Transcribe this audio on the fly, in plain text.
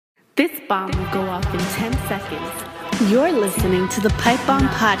This bomb will go off in 10 seconds. You're listening to the Pipe Bomb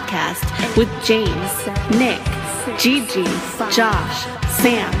Podcast with James, Nick, Gigi, Josh,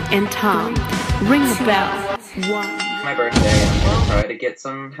 Sam, and Tom. Ring the bell. My birthday. I'm going to try to get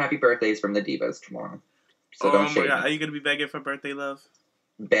some happy birthdays from the divas tomorrow. So don't shade me. Are you going to be begging for birthday love?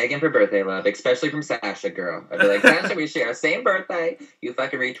 Begging for birthday love, especially from Sasha, girl. I'd be like, Sasha, we share the same birthday. You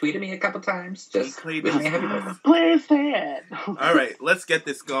fucking retweeted me a couple times. Just wish me a happy birthday. Please say it. All right, let's get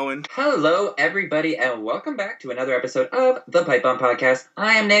this going. Hello, everybody, and welcome back to another episode of the Pipe Bomb Podcast.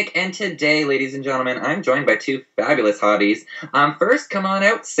 I am Nick, and today, ladies and gentlemen, I'm joined by two fabulous hotties. First, come on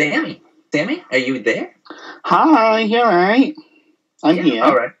out, Sammy. Sammy, are you there? Hi, you alright? I'm here.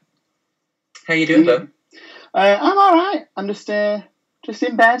 All right. How you doing, bub? I'm alright. I'm just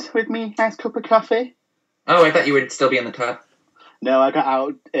in bed with me nice cup of coffee. Oh, I thought you would still be in the top. No, I got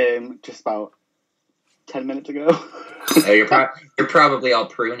out just about 10 minutes ago. Oh, you're probably all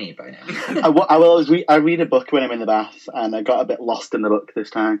pruny by now. I read a book when I'm in the bath, and I got a bit lost in the book this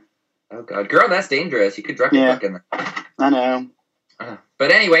time. Oh, God. Girl, that's dangerous. You could drop your book in there. I know.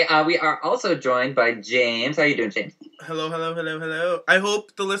 But anyway, we are also joined by James. How you doing, James? Hello. I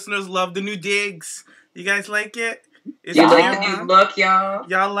hope the listeners love the new digs. You guys like it? You like the new look, y'all?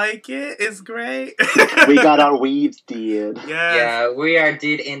 Y'all like it? It's great. We got our weaves did. Yeah, we are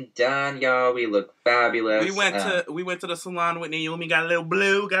did and done, y'all. We look fabulous. We went to the salon with Naomi. Got a little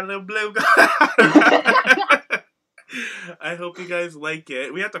blue. I hope you guys like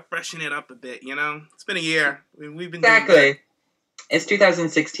it. We have to freshen it up a bit. You know, it's been a year. We've been exactly. It's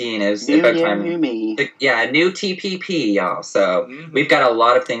 2016. It's about time. New me. New TPP, y'all. So we've got a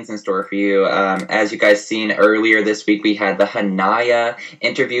lot of things in store for you. As you guys seen earlier this week, we had the Hanaya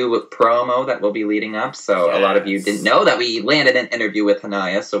interview with promo that will be leading up. So a lot of you didn't know that we landed an interview with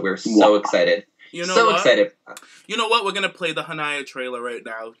Hanaya. So we're so excited. You know what? Excited. You know what? We're gonna play the Hanaya trailer right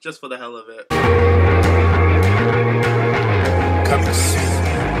now, just for the hell of it. Coming soon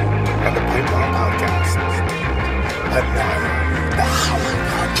on the Pipe Bomb Podcast. Hanaya. The Howling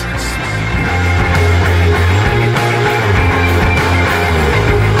Huntress.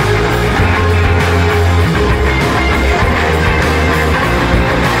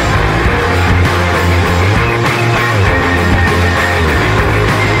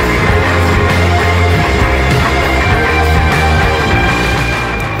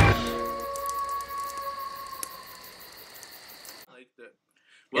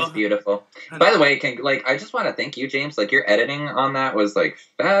 It's beautiful. By the way, I just want to thank you, James. Like, your editing on that was,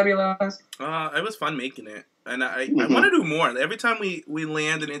 fabulous. It was fun making it. And I want to do more. Every time we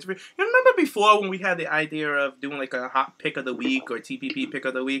land an interview. You remember before when we had the idea of doing, a hot pick of the week or TPP pick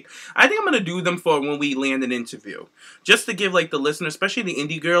of the week? I think I'm going to do them for when we land an interview. Just to give, the listeners, especially the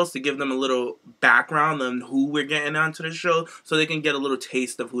indie girls, to give them a little background on who we're getting onto the show so they can get a little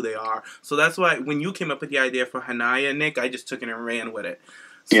taste of who they are. So that's why when you came up with the idea for Hanaya, Nick, I just took it and ran with it.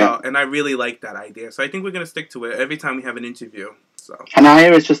 So, and I really like that idea. So I think we're going to stick to it every time we have an interview. So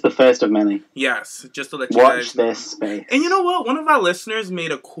Hanaya is just the first of many. Yes, just to let you guys know. Watch this space. And you know what? One of our listeners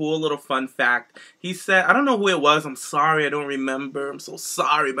made a cool little fun fact. He said, I don't know who it was. I'm sorry. I don't remember. I'm so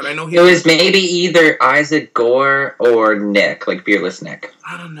sorry. But I know it was maybe either Isaac Gore or Nick, Fearless Nick.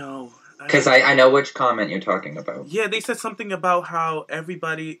 I don't know. Because I know which comment you're talking about. Yeah, they said something about how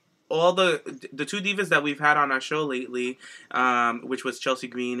everybody... All the two divas that we've had on our show lately, which was Chelsea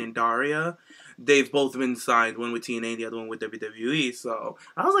Green and Daria, they've both been signed, one with TNA, the other one with WWE. So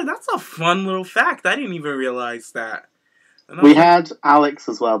I was like, that's a fun little fact. I didn't even realize that. We had Alex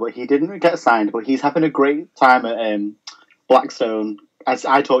as well, but he didn't get signed. But he's having a great time at Blackstone. As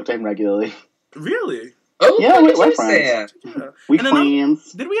I talk to him regularly. Really? Oh, yeah, we're friends. Yeah. We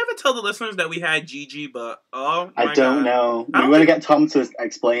friends. Did we ever tell the listeners that we had Gigi? But I don't know. We want to get Tom to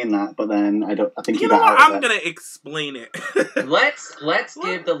explain that, but then I think you know what? I'm gonna explain it. Let's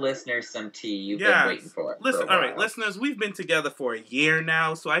give the listeners some tea. You've been waiting for it. Listen, all right, listeners. We've been together for a year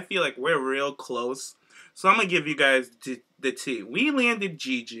now, so I feel like we're real close. So I'm gonna give you guys the tea. We landed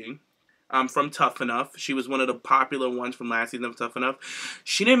Gigi. From Tough Enough. She was one of the popular ones from last season of Tough Enough.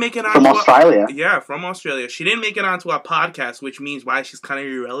 She didn't make it on... From Australia? Yeah, from Australia. She didn't make it onto our podcast, which means why she's kind of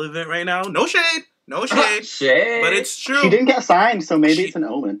irrelevant right now. No shade! Shade! But it's true. She didn't get signed, so maybe it's an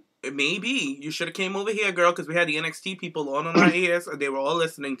omen. Maybe. You should have came over here, girl, because we had the NXT people on our ears, and they were all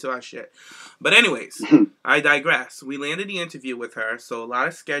listening to our shit. But anyways, I digress. We landed the interview with her, so a lot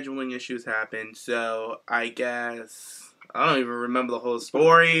of scheduling issues happened, so I guess... I don't even remember the whole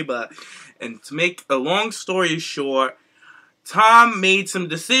story, and to make a long story short, Tom made some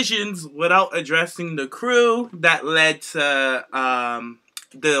decisions without addressing the crew that led to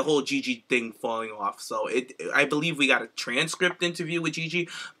the whole Gigi thing falling off. So I believe we got a transcript interview with Gigi,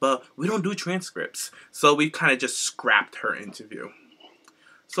 but we don't do transcripts. So we kind of just scrapped her interview.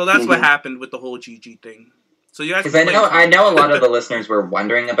 So that's what happened with the whole Gigi thing. So you guys, because I know a lot of the listeners were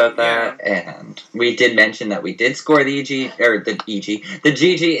wondering about that, and we did mention that we did score the Gigi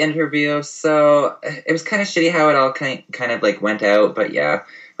interview. So it was kind of shitty how it all kind of like went out, but yeah.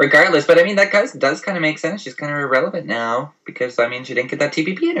 Regardless, but I mean, that does kind of make sense. She's kind of irrelevant now because, I mean, she didn't get that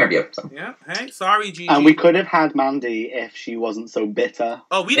TPP interview. So. Yeah, hey, sorry, Gigi. And we could have had Mandy if she wasn't so bitter.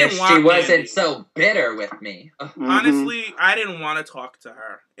 Oh, we didn't want She wasn't Mandy. so bitter with me. Honestly, I didn't want to talk to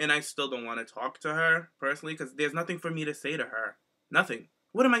her. And I still don't want to talk to her, personally, because there's nothing for me to say to her. Nothing.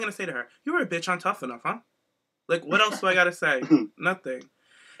 What am I going to say to her? You were a bitch on Tough Enough, huh? Like, what else do I got to say? Nothing.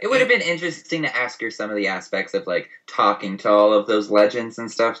 It would have been interesting to ask her some of the aspects of, like, talking to all of those legends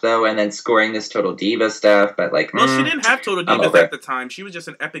and stuff, though, and then scoring this Total Diva stuff, but, like, well, she didn't have Total Divas at the time. She was just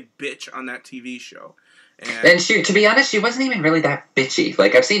an epic bitch on that TV show. And she, to be honest, she wasn't even really that bitchy.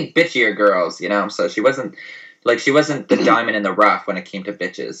 Like, I've seen bitchier girls, you know, so she wasn't the diamond in the rough when it came to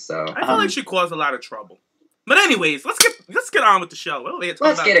bitches, so. I feel like she caused a lot of trouble. But anyways, let's get on with the show.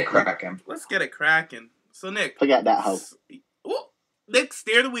 Let's get it cracking. Let's get it cracking. So, Nick. Forget that hoe. Nick,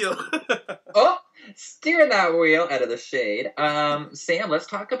 steer the wheel. Steer that wheel out of the shade. Sam, let's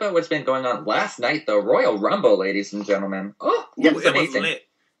talk about what's been going on last night, the Royal Rumble, ladies and gentlemen. It was lit.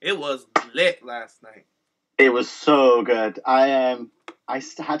 It was lit last night. It was so good. I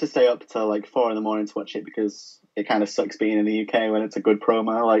had to stay up till like 4 a.m. to watch it because it kind of sucks being in the UK when it's a good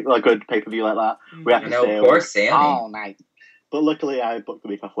promo, like a good pay-per-view like that. We have to stay awake all night. But luckily I booked the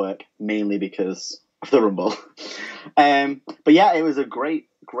week off work, mainly because of the Rumble. But yeah, it was a great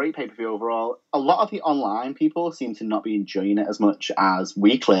pay-per-view overall. A lot of the online people seem to not be enjoying it as much as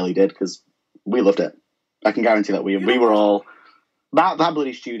we clearly did, because we loved it. I can guarantee that we were all... That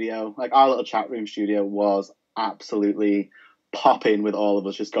bloody studio, like our little chat room studio, was absolutely popping with all of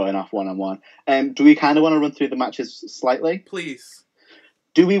us just going off one-on-one. Do we kind of want to run through the matches slightly? Please.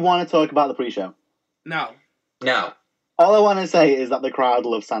 Do we want to talk about the pre-show? No. All I want to say is that the crowd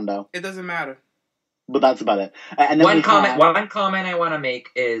loves Sando. It doesn't matter. But that's about it. And then one comment I want to make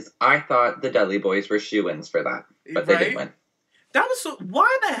is I thought the Dudley Boys were shoo-ins for that, but they didn't win. That was so.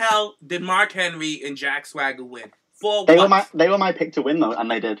 Why the hell did Mark Henry and Jack Swagger win? They were my pick to win though, and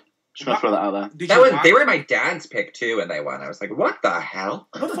they did. Just gonna throw that out there. They were my dad's pick too, and they won. I was like, what the hell?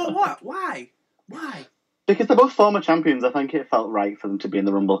 But for what? Why? Because they're both former champions. I think it felt right for them to be in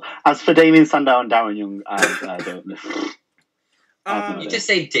the Rumble. As for Damien Sandow and Darren Young, I don't know. You just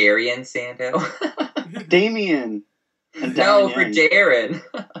say Darian Sandow. Damien. And no, for Darren.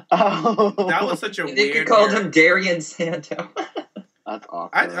 Oh, that was such a weird. You called him Darian Sandow. That's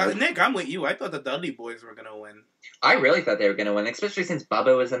awkward. Nick, I'm with you. I thought the Dudley Boys were gonna win. I really thought they were gonna win, especially since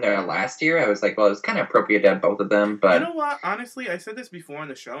Bubba was in there last year. I was like, well, it was kind of appropriate to have both of them. But you know what? Honestly, I said this before on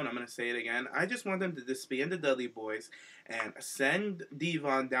the show, and I'm gonna say it again. I just want them to disband the Dudley Boys and send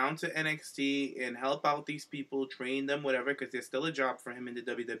Devon down to NXT and help out these people, train them, whatever, because there's still a job for him in the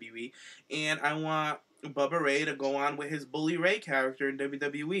WWE. And I want Bubba Ray to go on with his Bully Ray character in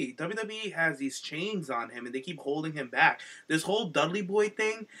WWE. WWE has these chains on him, and they keep holding him back. This whole Dudley Boy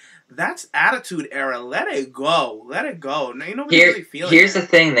thing, that's Attitude Era. Let it go. Let it go. Ain't nobody really feeling Here's the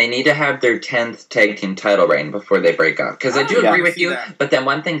thing. They need to have their 10th tag team title reign before they break up. Because I do agree with you, but then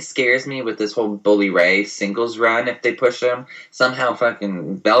one thing scares me with this whole Bully Ray singles run, if they push him, somehow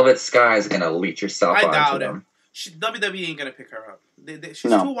fucking Velvet Sky is going to leech herself onto them. WWE ain't gonna pick her up. She's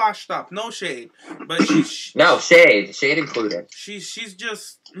too washed up. No shade, but she's no shade included. She's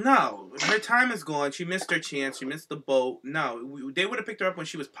just no. Her time is gone. She missed her chance. She missed the boat. No, they would have picked her up when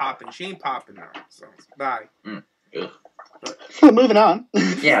she was popping. She ain't popping now. So bye. So moving on.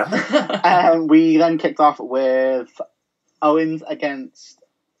 Yeah. We then kicked off with Owens against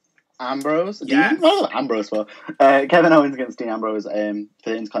Ambrose. Yes. Ambrose for Kevin Owens against Dean Ambrose for the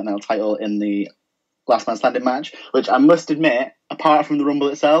Intercontinental title in the Last Man Standing match, which I must admit, apart from the Rumble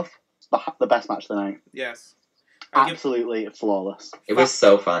itself, the best match of the night. Yes. Absolutely flawless. It was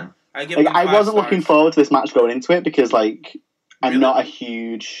so fun. I wasn't looking forward to this match going into it because, I'm not a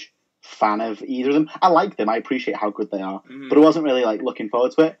huge fan of either of them. I like them. I appreciate how good they are. Mm-hmm. But I wasn't really, looking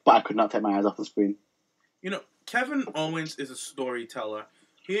forward to it, but I could not take my eyes off the screen. Kevin Owens is a storyteller.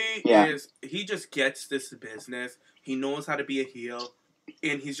 He just gets this business. He knows how to be a heel.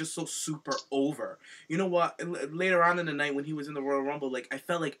 and he's just so super over. You know what? Later on in the night when he was in the Royal Rumble, like I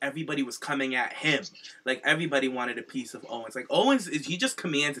felt like everybody was coming at him. Like everybody wanted a piece of Owens. Like Owens, he just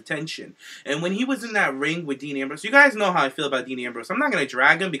commands attention. And when he was in that ring with Dean Ambrose, you guys know how I feel about Dean Ambrose. I'm not gonna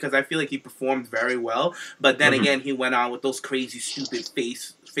drag him because I feel like he performed very well. But then again, he went on with those crazy, stupid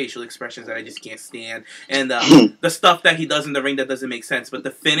facial expressions that I just can't stand, and the stuff that he does in the ring that doesn't make sense. But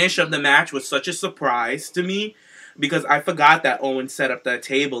the finish of the match was such a surprise to me, because I forgot that Owen set up the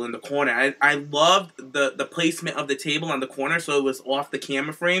table in the corner. I loved the placement of the table on the corner, so it was off the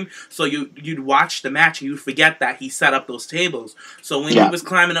camera frame. So you'd watch the match and you'd forget that he set up those tables. So when he was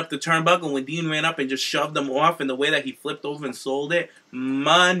climbing up the turnbuckle, when Dean ran up and just shoved them off, and the way that he flipped over and sold it,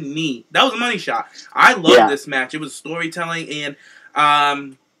 money. That was a money shot. I loved this match. It was storytelling, and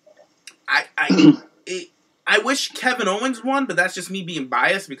I wish Kevin Owens won, but that's just me being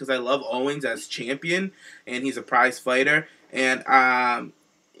biased because I love Owens as champion, and he's a prize fighter. And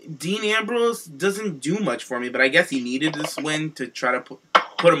Dean Ambrose doesn't do much for me, but I guess he needed this win to try to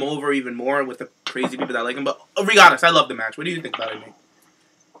put him over even more with the crazy people that like him. But regardless, I love the match. What do you think about it, Nick?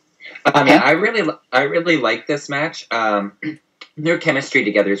 I really like this match. Their chemistry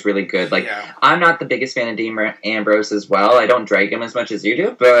together is really good. Like, I'm not the biggest fan of Dean Ambrose as well. I don't drag him as much as you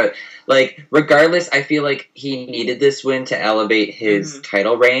do, but like, regardless, I feel like he needed this win to elevate his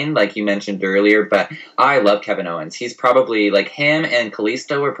title reign, like you mentioned earlier. But I love Kevin Owens. He's probably, like, him and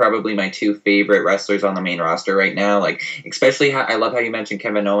Kalisto are probably my two favorite wrestlers on the main roster right now. Like, especially I love how you mentioned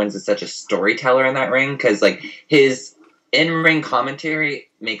Kevin Owens is such a storyteller in that ring, because like his in-ring commentary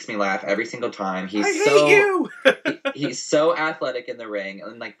makes me laugh every single time. He's so athletic in the ring,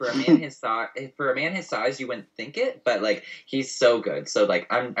 and like for a man his size, you wouldn't think it, but like he's so good. So like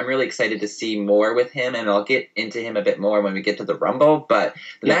I'm really excited to see more with him, and I'll get into him a bit more when we get to the Rumble. But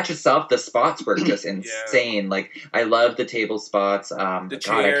the match itself, the spots were just insane. Like I love the table spots. The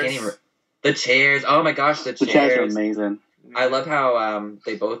chairs. The chairs. Oh my gosh, the chairs are amazing. I love how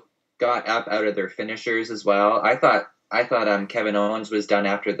they both got up out of their finishers as well. I thought Kevin Owens was done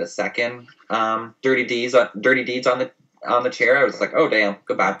after the second dirty deeds on the chair. I was like, oh damn,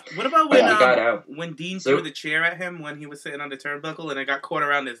 goodbye. What about when Dean threw the chair at him when he was sitting on the turnbuckle and it got caught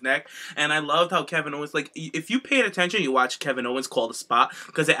around his neck? And I loved how Kevin Owens, like, if you paid attention, you watched Kevin Owens call the spot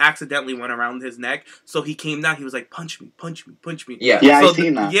because it accidentally went around his neck. So he came down, he was like, punch me, punch me, punch me. Yeah, I've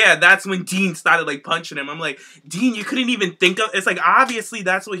seen that. Yeah, that's when Dean started like punching him. I'm like, Dean, you couldn't even think of. It's like obviously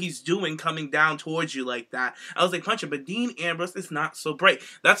that's what he's doing, coming down towards you like that. I was like, punch him, but Dean Ambrose is not so bright.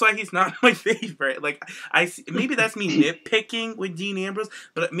 That's why he's not my favorite. Like maybe that's me nitpicking with Dean Ambrose,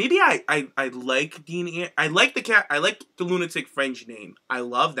 but maybe I like Dean. I like the Lunatic French name. I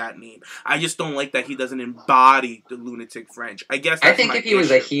love that name. I just don't like that he doesn't embody the Lunatic French. I guess that's if he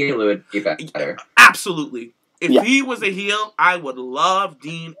was a heel, it would be better. Absolutely. If he was a heel, I would love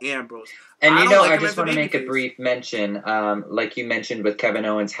Dean Ambrose. And I just want to make a brief mention, like you mentioned with Kevin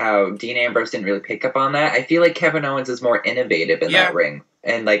Owens, how Dean Ambrose didn't really pick up on that. I feel like Kevin Owens is more innovative in that ring.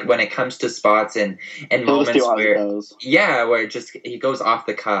 And like when it comes to spots and moments where just he goes off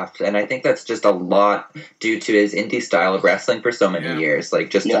the cuff, and I think that's just a lot due to his indie style of wrestling for so many years, like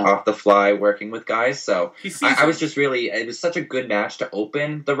just off the fly working with guys. So I was just it was such a good match to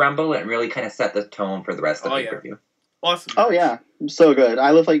open the Rumble and really kind of set the tone for the rest of the pay-per-view. Awesome. Oh yeah, so good. I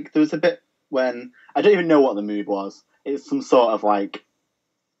love there was a bit when I don't even know what the move was. It's some sort of like,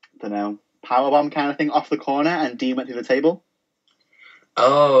 I don't know, powerbomb kind of thing off the corner, and Dean went through the table.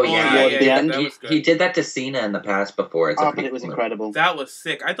 Oh yeah, the end. He did that to Cena in the past before. But it was incredible. That was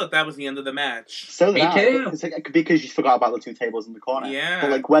sick. I thought that was the end of the match. So Me too. It's like, because you forgot about the two tables in the corner. Yeah.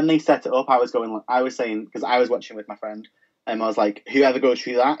 But like when they set it up, I was saying, because I was watching with my friend, and I was like, whoever goes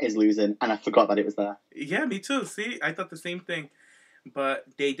through that is losing, and I forgot that it was there. Yeah, me too. See, I thought the same thing. But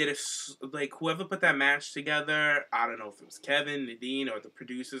they did like whoever put that match together. I don't know if it was Kevin, Nadine, or the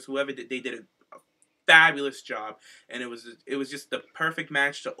producers. Whoever did, they did a fabulous job, and it was just the perfect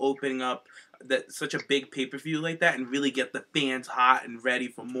match to opening up such a big pay-per-view like that and really get the fans hot and ready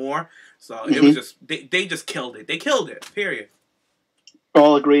for more. So it was just they just killed it. They killed it. Period.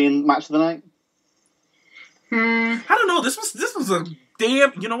 All agreeing match of the night. I don't know. This was a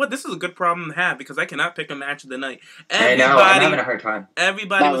damn. You know what? This is a good problem to have because I cannot pick a match of the night. I know. I'm having a hard time.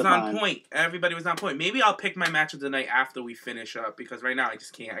 Everybody was on point. Everybody was on point. Maybe I'll pick my match of the night after we finish up because right now I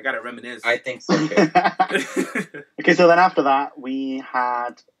just can't. I gotta reminisce. I think so too. Okay, so then after that we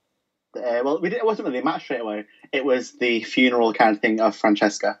had. It wasn't really a match straight away. It was the funeral kind of thing of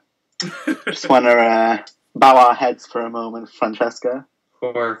Francesca. Just want to bow our heads for a moment, Francesca.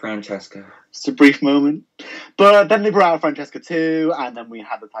 Poor Francesca. Just a brief moment. But then they brought out Francesca too, and then we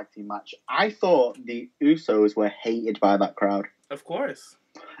had the tag team match. I thought the Usos were hated by that crowd. Of course.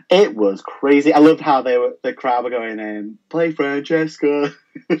 It was crazy. I loved how the crowd were going in, play Francesca.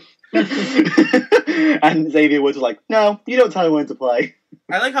 And Xavier Woods was like, no, you don't tell him when to play.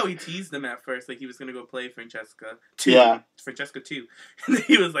 I like how he teased them at first, like he was going to go play Francesca 2. Yeah. Francesca 2. And then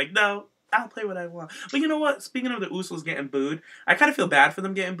he was like, no, I'll play what I want. But you know what? Speaking of the Usos getting booed, I kind of feel bad for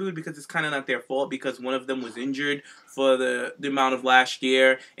them getting booed because it's kind of not their fault because one of them was injured for the amount of last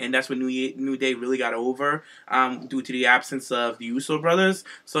year, and that's when New Day really got over due to the absence of the Uso brothers.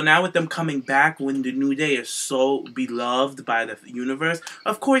 So now with them coming back when the New Day is so beloved by the universe,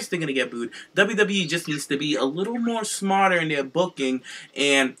 of course they're going to get booed. WWE just needs to be a little more smarter in their booking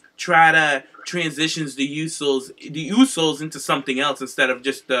and try to transitions the Usos into something else instead of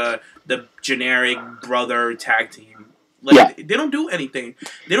just the generic brother tag team. Like they don't do anything.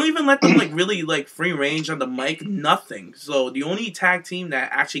 They don't even let them really free range on the mic. Nothing. So the only tag team that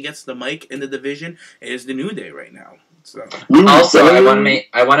actually gets the mic in the division is the New Day right now. So also, I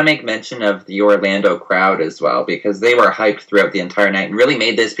want to make mention of the Orlando crowd as well because they were hyped throughout the entire night and really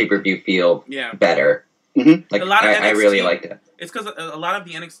made this pay-per-view feel better. Mm-hmm. Like I really liked it. It's because a lot of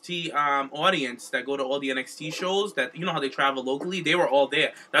the NXT audience that go to all the NXT shows, that you know how they travel locally, they were all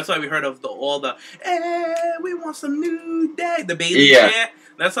there. That's why we heard of all the we want some New Day, the Bailey chant.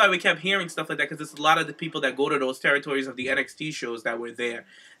 That's why we kept hearing stuff like that because it's a lot of the people that go to those territories of the NXT shows that were there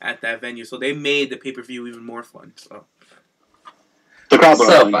at that venue. So they made the pay-per-view even more fun. So the crowd was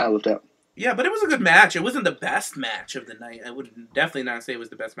so fun. I loved it. Yeah, but it was a good match. It wasn't the best match of the night. I would definitely not say it was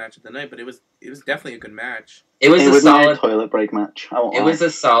the best match of the night, but it was definitely a good match. It was a solid toilet break match. It was a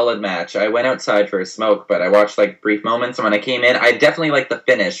solid match. I went outside for a smoke, but I watched brief moments, and when I came in, I definitely liked the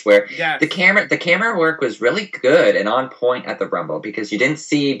finish where the camera work was really good and on point at the Rumble because you didn't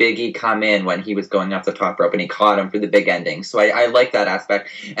see Big E come in when he was going off the top rope and he caught him for the big ending. So I like that aspect.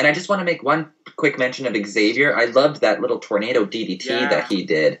 And I just want to make one quick mention of Xavier. I loved that little tornado DDT that he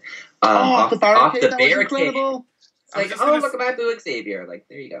did. Off the barricade. It's like, look at my boo Xavier. Like,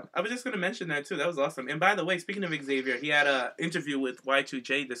 there you go. I was just going to mention that, too. That was awesome. And by the way, speaking of Xavier, he had an interview with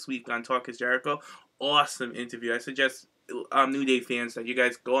Y2J this week on Talk is Jericho. Awesome interview. I suggest New Day fans that you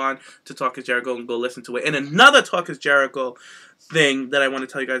guys go on to Talk is Jericho and go listen to it. And another Talk is Jericho thing that I want to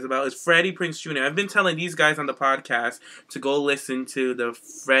tell you guys about is Freddie Prinze Jr. I've been telling these guys on the podcast to go listen to the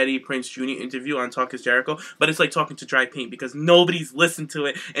Freddie Prinze Jr. interview on Talk is Jericho, but it's like talking to dry paint because nobody's listened to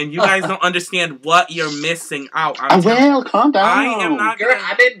it and you guys don't understand what you're missing out. Calm down. I am not. Girl,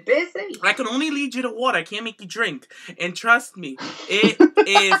 I've been busy. I can only lead you to water. I can't make you drink. And trust me, it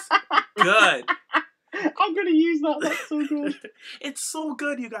is good. I'm gonna use that. That's so good. It's so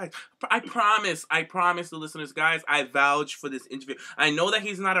good, you guys. I promise the listeners, guys, I vouch for this interview. I know that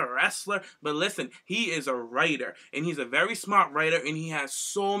he's not a wrestler, but listen, he is a writer, and he's a very smart writer, and he has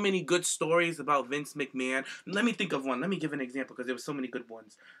so many good stories about Vince McMahon. Let me think of one. Let me give an example, because there were so many good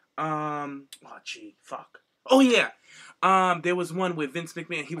ones. There was one with Vince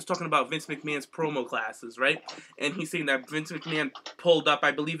McMahon. He was talking about Vince McMahon's promo classes, right? And he's saying that Vince McMahon pulled up,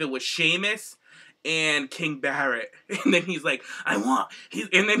 I believe it was Sheamus and King Barrett. And then he's like, and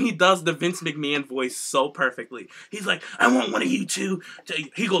then he does the Vince McMahon voice so perfectly. He's like, I want one of you two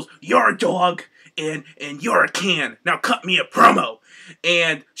he goes, you're a dog and you're a can. Now cut me a promo.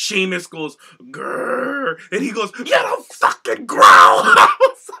 And Sheamus goes, grrr. And he goes, you don't fucking growl. I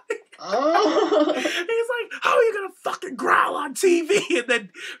was like, oh. He's like, how are you gonna fucking growl on TV? And then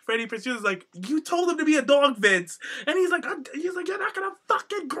Freddie Prinze Jr. is like, you told him to be a dog, Vince. And he's like, you're not gonna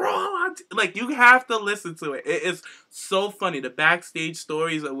fucking growl on Like, you have to listen to it. It is so funny. The backstage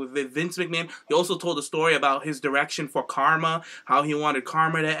stories with Vince McMahon. He also told a story about his direction for Karma, how he wanted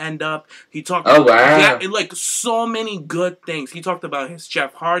Karma to end up. He talked about so many good things. He talked about his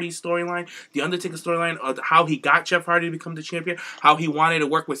Jeff Hardy storyline, the Undertaker storyline, how he got Jeff Hardy to become the champion, how he wanted to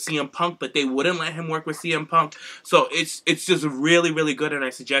work with CM Punk, but they wouldn't let him work with CM Punk. So it's just really, really good, and I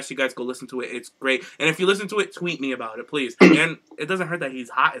suggest you guys go listen to it. It's great. And if you listen to it, tweet me about it, please. And it doesn't hurt that he's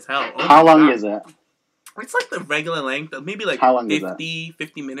hot as hell. How long is it? It's like the regular length, maybe like 50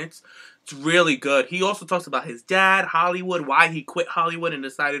 minutes. It's really good. He also talks about his dad, Hollywood, why he quit Hollywood and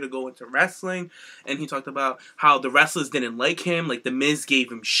decided to go into wrestling. And he talked about how the wrestlers didn't like him. Like, The Miz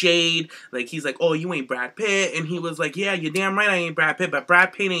gave him shade. Like, he's like, oh, you ain't Brad Pitt. And he was like, yeah, you're damn right I ain't Brad Pitt, but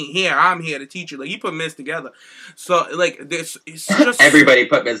Brad Pitt ain't here. I'm here to teach you. Like, he put Miz together. So, like, it's just... Everybody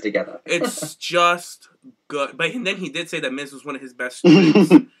put Miz together. It's just good. But then he did say that Miz was one of his best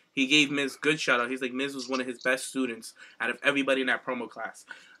students. He gave Miz good shout out. He's like, Miz was one of his best students out of everybody in that promo class.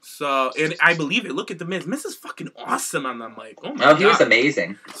 So, and I believe it. Look at the Miz. Miz is fucking awesome on the mic. Oh my god. He was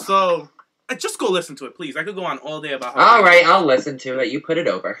amazing. So, just go listen to it, please. I could go on all day about how. All right, I'll listen to it. You put it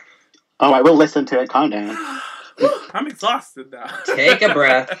over. All right, we'll listen to it. Calm down. I'm exhausted now. Take a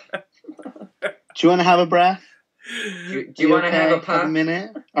breath. Do you want to have a breath? Do you want to have a puff? Have a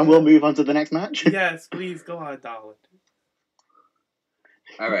minute? And we'll move on to the next match? Yes, please. Go on, darling.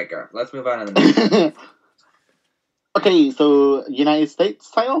 All right, girl. Let's move on to the next match. Okay, so United States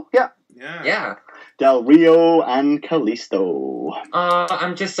title? Yeah. Del Rio and Kalisto.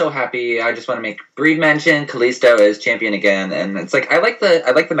 I'm just so happy. I just want to make brief mention. Kalisto is champion again, and it's like I like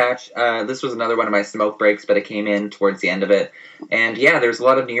the match. This was another one of my smoke breaks, but it came in towards the end of it, and yeah, there's a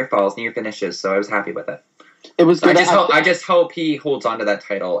lot of near falls, near finishes, so I was happy with it. It was. Good. I just hope he holds on to that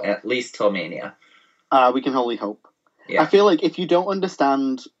title at least till Mania. We can only hope. Yeah. I feel like if you don't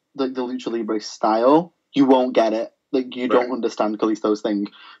understand the Lucha Libre style, you won't get it. Like, you don't understand Kalisto's thing.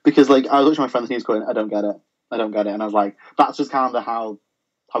 Because, like, I was watching my friends and he was going, I don't get it. And I was like, that's just kind of how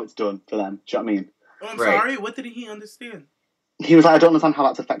it's done for them. Do you know what I mean? Oh, I'm sorry? What did he understand? He was like, I don't understand how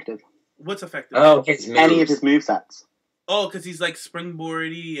that's effective. What's effective? Oh, his moves. Any of his movesets. Oh, because he's, like,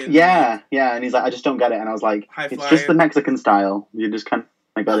 springboardy and... Yeah, and he's like, I just don't get it. And I was like, it's just the Mexican style. You just can't,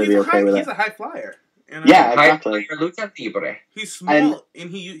 like, better be okay with it. He's a high flyer. And yeah, exactly. Lucha Libre. He's small, and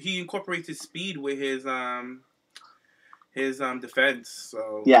he incorporates his speed with his defense.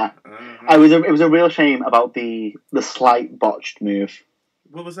 So yeah, it was a real shame about the slight botched move.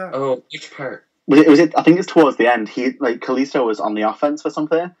 What was that? Oh, which part? Was it? I think it's towards the end. Kalisto was on the offense for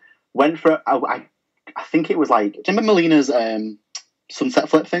something. Went for I think it was like, do you remember Melina's sunset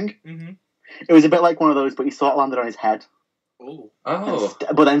flip thing? Mm-hmm. It was a bit like one of those, but he sort of landed on his head. Oh.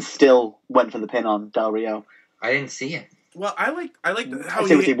 But then still went for the pin on Del Rio. I didn't see it. Well, I like how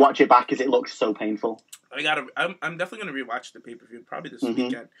seriously watch it back because it looks so painful. I'm definitely gonna rewatch the pay-per-view probably this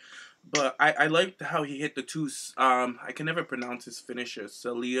weekend. But I liked how he hit the two. I can never pronounce his finisher.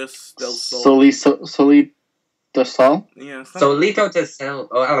 Solius del Sol. Soli del Sol. Yeah. Solito del Sol.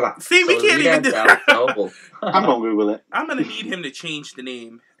 Oh, see, we can't even do that. I'm gonna Google it. I'm gonna need him to change the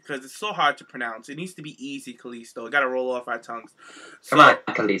name because it's so hard to pronounce. It needs to be easy, Kalisto. It gotta roll off our tongues. Come on,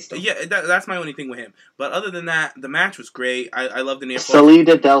 Kalisto. Yeah, that's my only thing with him. But other than that, the match was great. I love the name.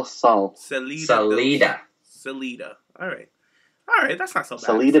 Salida del Sol. Salida. All right, that's not so bad.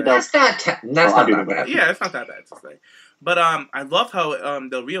 That's not that bad. Yeah, it's not that bad to say. But I love how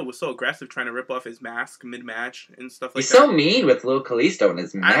Del Rio was so aggressive trying to rip off his mask mid-match and stuff like that. He's so mean with Lil Kalisto in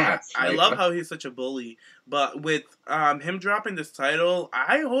his mask. I love how he's such a bully. But with him dropping this title,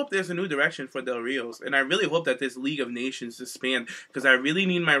 I hope there's a new direction for Del Rio's. And I really hope that this League of Nations disband. Because I really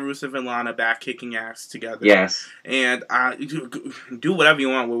need my Rusev and Lana back kicking ass together. Yes. And do whatever you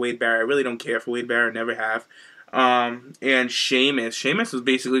want with Wade Barrett. I really don't care for Wade Barrett. Never have. And Sheamus was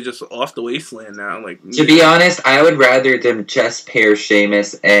basically just off the wasteland now. Like, to be honest, I would rather them just pair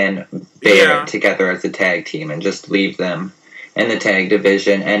Sheamus and Barrett together as a tag team and just leave them in the tag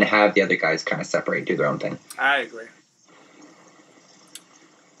division and have the other guys kind of separate, do their own thing. I agree.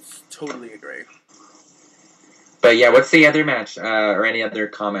 Totally agree. But yeah, what's the other match or any other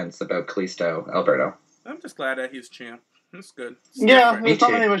comments about Kalisto, Alberto? I'm just glad that he's champ. It's good. It's it's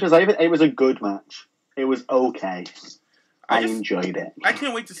not many matches. It was a good match. It was okay. I enjoyed it. I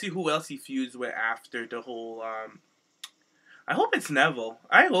can't wait to see who else he feuds with after the whole... I hope it's Neville.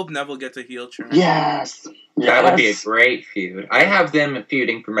 I hope Neville gets a heel turn. Yes. That would be a great feud. I have them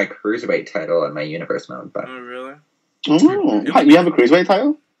feuding for my Cruiserweight title in my Universe mode. But... Oh, really? Oh, you have a Cruiserweight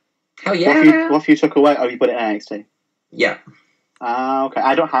title? Oh, yeah. What if you took away? Oh, you put it in NXT? Yeah. Okay.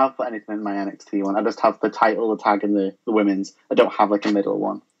 I don't have anything in my NXT one. I just have the title, the tag, and the women's. I don't have, like, a middle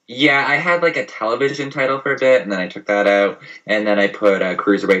one. Yeah, I had like a television title for a bit, and then I took that out, and then I put a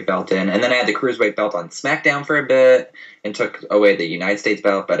Cruiserweight belt in, and then I had the Cruiserweight belt on SmackDown for a bit, and took away the United States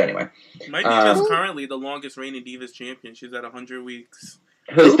belt, but anyway. My Diva's currently the longest reigning Divas champion. She's at 100 weeks.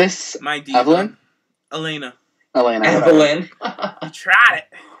 Who? Is this My Diva? Evelyn? Elena. You tried it.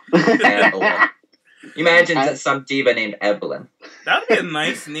 Evelyn. Imagine that some diva named Evelyn. That would be a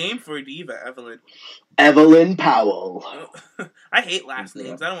nice name for a diva, Evelyn. Evelyn Powell. I hate last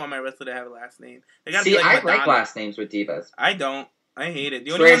names. I don't want my wrestler to have a last name. They gotta See, be like I Madonna. like last names with divas. I don't. I hate it.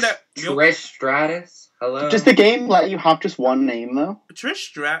 The only one that Trish Stratus. Hello. Does the game let you have just one name though?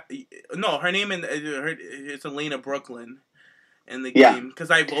 No, her name it's Elena Brooklyn in the game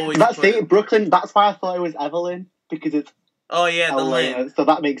because I've always. Brooklyn. That's why I thought it was Evelyn because it's. Oh yeah, Elena, so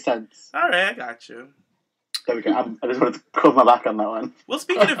that makes sense. All right, I got you. There we go. I just wanted to cover my back on that one. Well,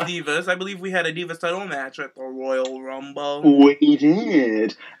 speaking of divas, I believe we had a Divas title match at the Royal Rumble. We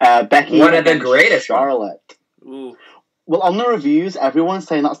did. Becky one of the greatest. Charlotte. Ooh. Well, on the reviews, everyone's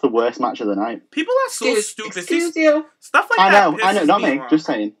saying that's the worst match of the night. People are so stupid. Excuse you. Stuff like I know, not me. Off. Just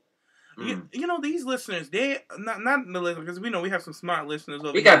saying. You know, these listeners, they not the listeners, because we know we have some smart listeners over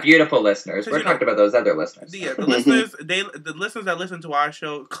here. We got beautiful listeners. We're talking about those other listeners. Yeah, the listeners, the listeners that listen to our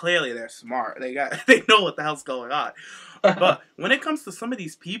show, clearly they're smart. They know what the hell's going on. But when it comes to some of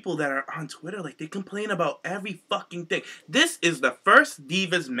these people that are on Twitter, like, they complain about every fucking thing. This is the first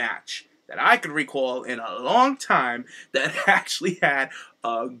Divas match that I could recall in a long time that actually had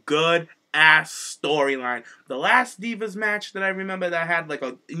a good ass storyline. The last Divas match that I remember that had like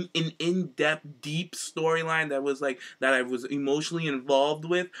an in-depth, deep storyline that I was emotionally involved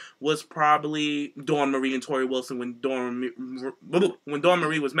with was probably Dawn Marie and Tori Wilson when Dawn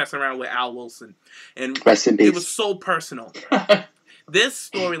Marie was messing around with Al Wilson, and it was so personal. This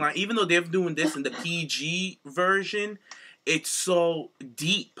storyline, even though they're doing this in the PG version, it's so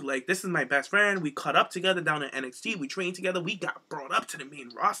deep. Like, this is my best friend. We caught up together down at NXT. We trained together. We got brought up to the main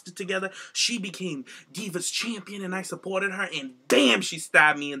roster together. She became Divas champion, and I supported her. And bam, she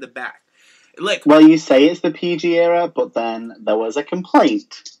stabbed me in the back. Like, well, you say it's the PG era, but then there was a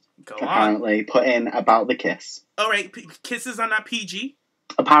complaint apparently put in about the kiss. All right, kisses are not PG.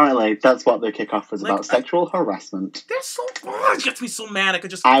 Apparently, that's what the kickoff was about. Sexual harassment. They're so far. It gets me so mad. I could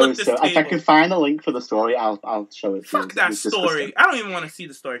just flip this table. If I can find the link for the story, I'll show it to you. Fuck that story. I don't even want to see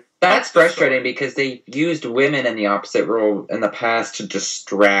the story. That's frustrating because they used women in the opposite role in the past to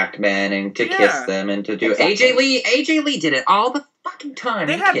distract men and to kiss them and to do AJ Lee did it all the fucking time.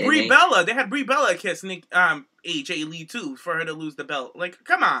 They had Brie Bella. They had Brie Bella kiss AJ Lee too for her to lose the belt. Like,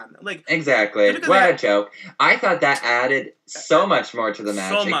 come on. Like, exactly. What a joke. I thought that added so much more to the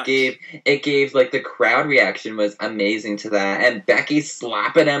match. So much. It gave like the crowd reaction was amazing to that, and Becky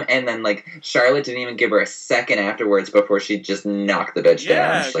slapping him, and then like Charlotte didn't even give her a second afterwards before she just knocked the bitch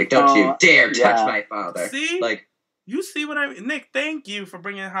down. She's like, "Don't you dare touch my father!" See, like. You see what I mean? Nick, thank you for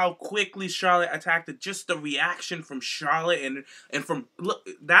bringing how quickly Charlotte attacked it. Just the reaction from Charlotte and from... Look,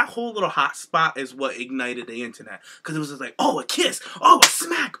 that whole little hot spot is what ignited the internet. Because it was just like, oh, a kiss. Oh, a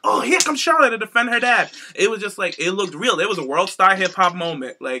smack. Oh, here comes Charlotte to defend her dad. It was just like, it looked real. It was a world star hip-hop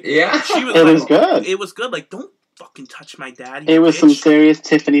moment. Like, yeah. She was it was good. It was good. Like, don't fucking touch my dad. It was some serious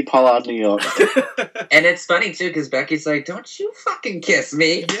Tiffany Pollard, New York. And it's funny too because Becky's like, "Don't you fucking kiss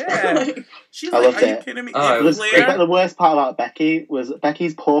me?" Yeah, she's like, "Are you kidding me?" The worst part about Becky was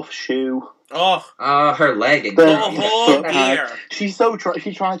Becky's poor shoe. Oh, her leggings. The whole gear. She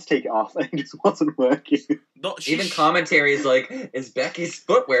tried to take it off and it just wasn't working. Even commentary is like, "Is Becky's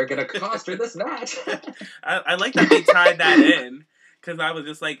footwear gonna cost her this match?" I like that they tied that in. Because I was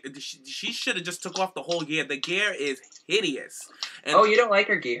just like, she should have just took off the whole gear. The gear is hideous. And you don't like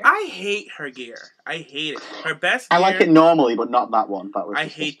her gear? I hate her gear. I hate it. Her best gear... I like it normally, but not that one. I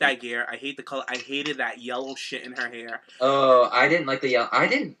hate that gear. I hate the color. I hated that yellow shit in her hair. Oh, I didn't like the yellow. I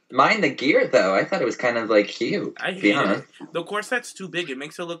didn't mind the gear, though. I thought it was kind of, like, cute. I hate it. The corset's too big. It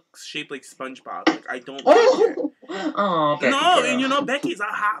makes her look shaped like SpongeBob. Like, I don't like it. Oh, Becky. No, and you know, Becky's a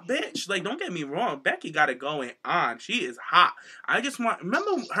hot bitch. Like, don't get me wrong. Becky got it going on. She is hot. I just want...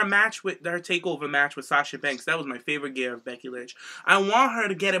 Remember her takeover match with Sasha Banks? That was my favorite gear of Becky Lynch. I want her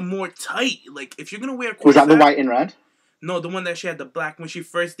to get it more tight. Like, if you're going to wear a corset... Was that the white and red? No, the one that she had the black... When she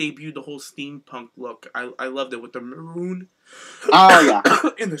first debuted the whole steampunk look. I loved it with the maroon. Oh, yeah.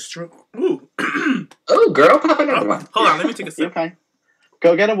 In the stroke. Ooh. Ooh, girl, pop another one. Hold on, let me take a sip. Okay.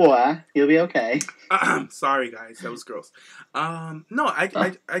 Go get a water. You'll be okay. Sorry, guys. That was gross. No,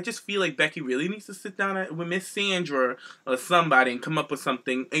 I just feel like Becky really needs to sit down with Miss Sandra or somebody and come up with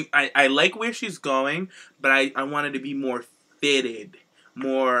something. I like where she's going, but I want it to be more fitted,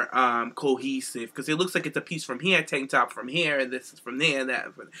 more cohesive, because it looks like it's a piece from here, tank top from here, and this is from there, and that.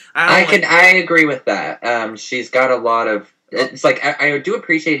 I agree with that. She's got a lot of... It's like, I do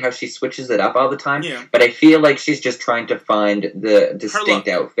appreciate how she switches it up all the time, but I feel like she's just trying to find the distinct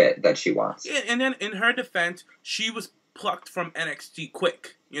outfit that she wants. Yeah, and then in her defense, she was plucked from NXT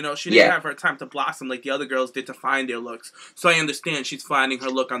quick. You know, she didn't have her time to blossom like the other girls did to find their looks. So I understand she's finding her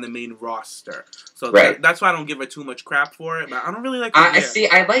look on the main roster. So that's why I don't give her too much crap for it. But I don't really like her hair. See,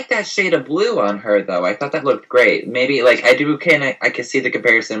 I like that shade of blue on her, though. I thought that looked great. Maybe, like, I can see the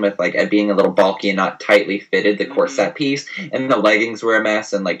comparison with, like, it being a little bulky and not tightly fitted, the corset piece. And the leggings were a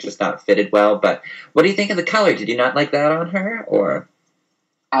mess and, like, just not fitted well. But what do you think of the color? Did you not like that on her, or...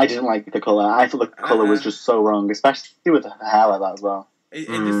 I didn't like the color. I thought the color was just so wrong, especially with her hair like that as well. It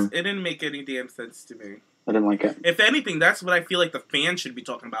didn't make any damn sense to me. I didn't like it. If anything, that's what I feel like the fans should be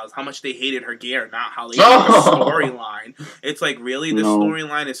talking about, is how much they hated her gear, not how they hated the storyline. It's like, really? This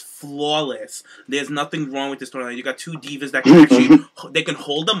storyline is flawless. There's nothing wrong with this storyline. You got two divas that can actually, they can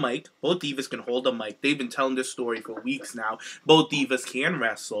hold a mic. Both divas can hold a mic. They've been telling this story for weeks now. Both divas can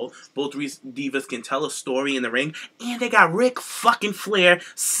wrestle. Both divas can tell a story in the ring. And they got Ric fucking Flair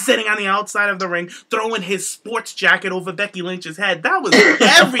sitting on the outside of the ring, throwing his sports jacket over Becky Lynch's head. That was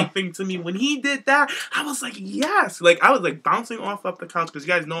everything to me. When he did that, I was like, yes. Like, I was like bouncing off up the couch, because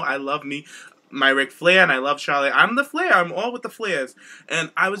you guys know I love me my Ric Flair, and I love Charlotte. I'm the Flair. I'm all with the Flairs.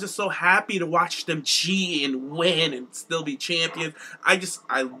 And I was just so happy to watch them cheat and win and still be champions.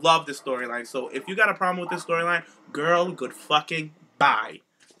 I love this storyline. So if you got a problem with this storyline, girl, good fucking bye.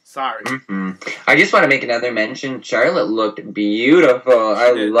 Sorry. I just want to make another mention. Charlotte looked beautiful.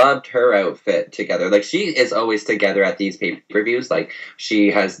 I loved her outfit together. Like, she is always together at these pay-per-views. Like,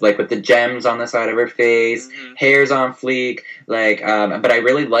 she has, like, with the gems on the side of her face, hair's on fleek. Like, but I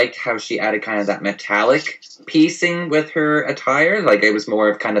really liked how she added kind of that metallic piecing with her attire. Like, it was more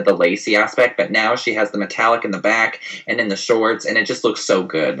of kind of the lacy aspect, but now she has the metallic in the back and in the shorts, and it just looks so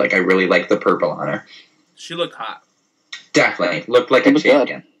good. Like, I really like the purple on her. She looked hot. Definitely. Looked like a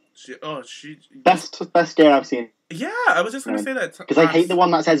champion. Best gear I've seen. Yeah, I was just going to say that. Because I hate the one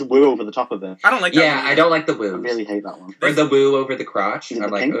that says woo over the top of it. I don't like that one. I don't like the woo. I really hate that one. Or the woo over the crotch.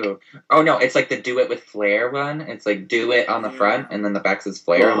 I'm like, pink? ooh. Oh, no, it's like the do it with Flair one. It's like do it on the front, and then the back says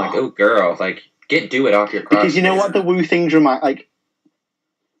Flair. I'm like, oh, girl, like, get do it off your crotch. Because you know what the woo things remind, like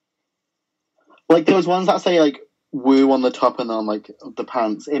those ones that say, like, woo on the top and on, like, the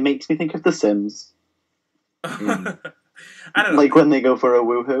pants. It makes me think of The Sims. I don't know. Like when they go for a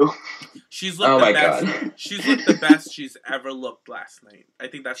woohoo. She's looked the best. God. She's looked the best she's ever looked last night. I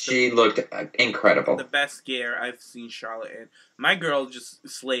think that's she looked incredible. The best gear I've seen Charlotte in. My girl just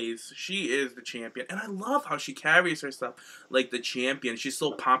slays. She is the champion, and I love how she carries herself like the champion. She's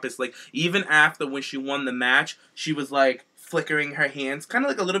so pompous. Like, even after when she won the match, she was like flickering her hands, kind of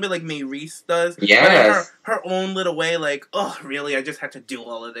like a little bit like May Reese does. Yes. Her own little way, like, oh, really? I just had to do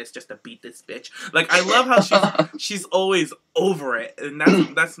all of this just to beat this bitch. Like, I love how she's always over it, and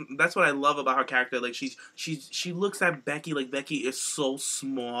that's what I love about her character. Like, she looks at Becky like Becky is so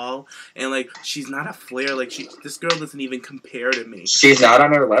small, and like she's not a Flair. Like, this girl doesn't even compare to me. She's not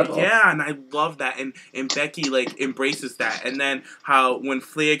on her level. Yeah, and I love that, and Becky like embraces that. And then how when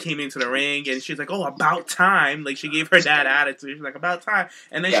Flair came into the ring and she's like, oh, about time. Like, she gave her dad attitude. She's like, about time.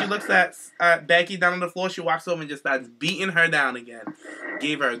 And then she looks at Becky down on the floor. She walks over and just starts beating her down again.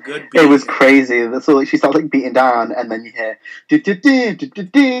 Gave her a good beat. It was crazy. So like she starts like beating down, and then you hear and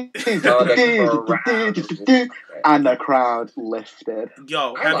the crowd lifted.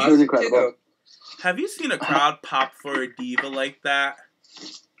 Yo, it was incredible. Have you seen a crowd pop for a diva like that?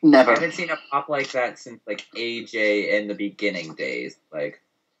 Never. I haven't seen a pop like that since like AJ in the beginning days. Like,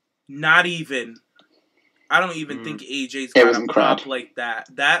 not even. I don't even think AJ's got a pop like that.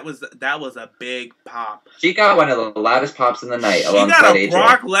 That was a big pop. She got one of the loudest pops in the night. She got a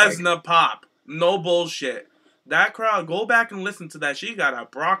Brock Lesnar pop. No bullshit. That crowd, go back and listen to that. She got a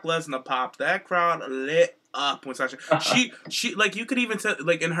Brock Lesnar pop. That crowd lit up when Sasha. She like, you could even tell,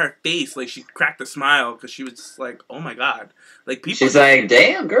 like, in her face, like, she cracked a smile because she was just like, oh my god. Like, people. She's like,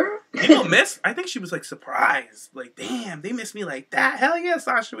 damn, girl. People miss. I think she was like surprised. Like, damn, they missed me like that. Hell yeah,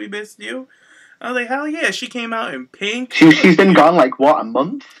 Sasha, we missed you. I was like, hell yeah, she came out in pink. She's been gone like, what, a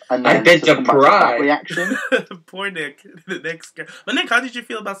month? And then I've been surprised. Reaction. Poor Nick. The next girl. But Nick, how did you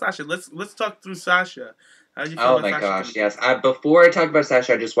feel about Sasha? Let's talk through Sasha. How did you feel about Sasha? Gosh, yes. Before I talk about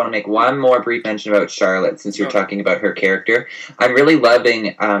Sasha, I just want to make one more brief mention about Charlotte, since you're talking about her character. I'm really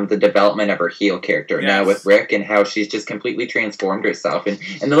loving the development of her heel character now with Rick, and how she's just completely transformed herself. And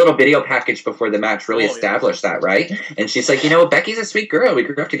the little video package before the match really established that, right? And she's like, Becky's a sweet girl. We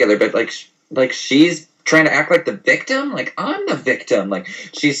grew up together, but like she's trying to act like the victim. Like, I'm the victim. Like,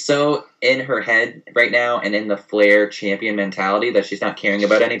 she's so in her head right now and in the Flair champion mentality that she's not caring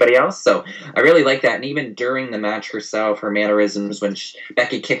about anybody else. So I really like that. And even during the match herself, her mannerisms when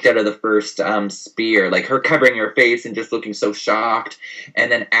Becky kicked out of the first spear, like her covering her face and just looking so shocked.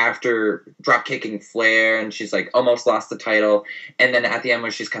 And then after drop kicking Flair, and she's like almost lost the title. And then at the end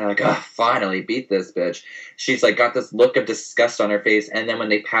when she's kind of like, oh, finally beat this bitch. She's like got this look of disgust on her face. And then when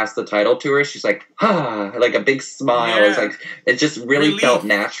they pass the title to her, she's like, like a big smile. Yeah. It's like, it just really felt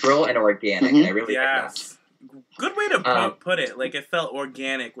natural and organic. And I really like that. Good way to put it. Like, it felt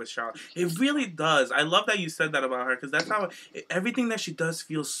organic with Charlotte. It really does. I love that you said that about her, because that's how everything that she does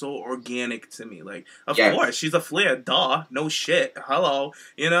feels so organic to me. Like, of course, she's a Flair. Duh. No shit. Hello.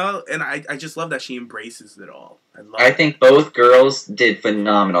 And I just love that she embraces it all. I think both girls did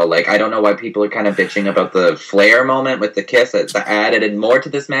phenomenal. Like, I don't know why people are kind of bitching about the Flair moment with the kiss. It's added more to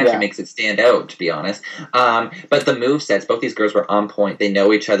this match. It makes it stand out, to be honest. But the movesets, both these girls were on point. They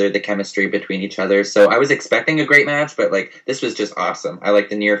know each other, the chemistry between each other. So I was expecting a great match, but, like, this was just awesome. I like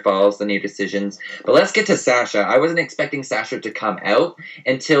the near falls, the near decisions. But let's get to Sasha. I wasn't expecting Sasha to come out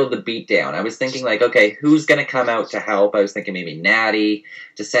until the beatdown. I was thinking, like, okay, who's going to come out to help? I was thinking maybe Natty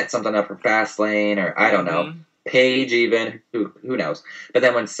to set something up for Fastlane, or I don't know. Paige even, who knows. But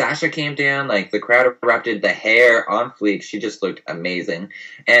then when Sasha came down, like, the crowd erupted, the hair on fleek, she just looked amazing.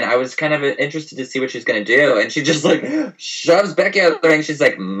 And I was kind of interested to see what she's going to do. And she just, like, shoves Becky out of the ring. She's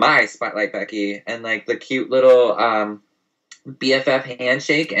like, my Spotlight Becky. And, like, the cute little BFF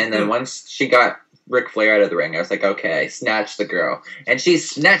handshake. And then once she got Ric Flair out of the ring, I was like, okay, snatch the girl. And she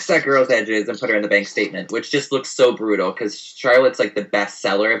snatched that girl's edges and put her in the bank statement, which just looks so brutal, because Charlotte's like the best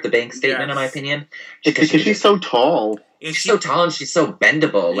seller of the bank statement, in my opinion. Because she's so tall. She's so tall and she's so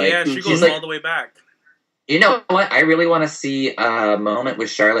bendable. Like, she goes all the way back. You know what? I really want to see a moment with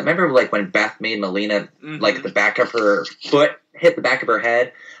Charlotte. Remember, like, when Beth made Melina, like, the back of her foot hit the back of her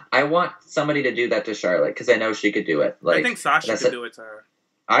head? I want somebody to do that to Charlotte, because I know she could do it. Like, I think Sasha could do it to her.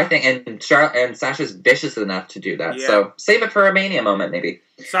 I think, and Sasha's vicious enough to do that. Yeah. So save it for a Mania moment, maybe.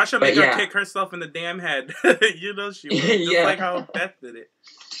 Sasha made her kick herself in the damn head. You know she would. Just like how Beth did it.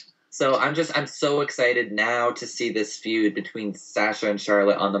 So I'm so excited now to see this feud between Sasha and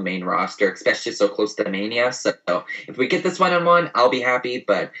Charlotte on the main roster, especially so close to Mania. So if we get this one-on-one, I'll be happy.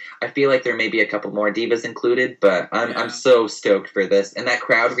 But I feel like there may be a couple more divas included. But I'm so stoked for this. And that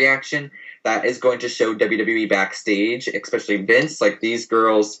crowd reaction, that is going to show WWE backstage, especially Vince. Like, these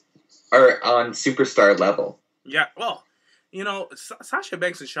girls are on superstar level. Yeah, well, you know, Sasha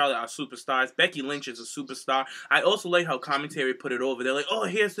Banks and Charlotte are superstars. Becky Lynch is a superstar. I also like how commentary put it over. They're like, oh,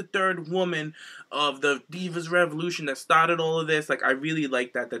 here's the third woman of the Divas Revolution that started all of this. Like, I really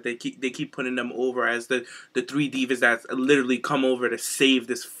like that they keep putting them over as the three divas that literally come over to save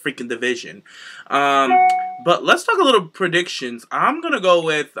this freaking division. But let's talk a little predictions. I'm going to go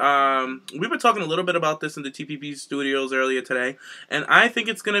with, we were talking a little bit about this in the TPP studios earlier today, and I think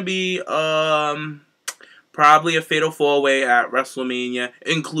it's going to be, probably a fatal four-way at WrestleMania,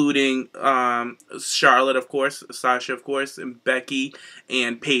 including Charlotte, of course, Sasha, of course, and Becky,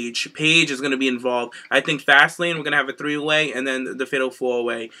 and Paige. Paige is going to be involved. I think Fastlane, we're going to have a three-way, and then the fatal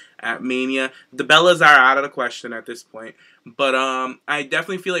four-way at Mania. The Bellas are out of the question at this point. But I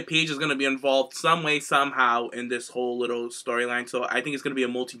definitely feel like Paige is going to be involved some way, somehow, in this whole little storyline. So I think it's going to be a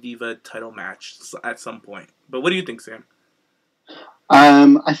multi-diva title match at some point. But what do you think, Sam?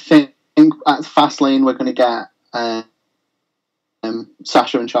 I think at Fastlane we're going to get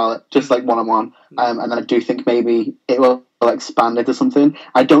Sasha and Charlotte, just like one-on-one. And then I do think maybe it will expand into something.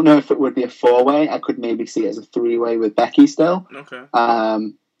 I don't know if it would be a four-way. I could maybe see it as a three-way with Becky still. Okay.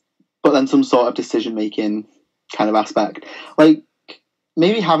 But then some sort of decision-making kind of aspect. Like,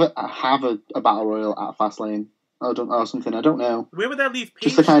 maybe have a battle royal at Fastlane. Or something. I don't know. Where would that leave Paige?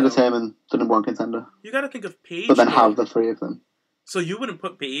 Just to kind of determine the number one contender. You got to think of Paige. But then have the three of them. So you wouldn't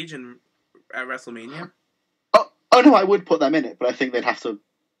put Paige at WrestleMania? Oh no, I would put them in it, but I think they'd have to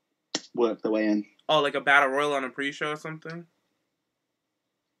work their way in. Oh, like a battle royal on a pre-show or something?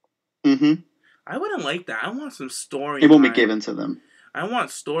 Mm-hmm. I wouldn't like that. I want some story. It won't be given to them. I want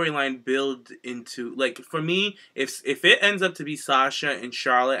storyline build into, like, for me, if it ends up to be Sasha and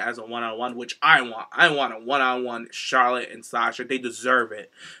Charlotte as a one-on-one, which I want a one-on-one Charlotte and Sasha. They deserve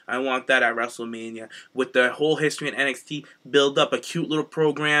it. I want that at WrestleMania. With the whole history in NXT, build up a cute little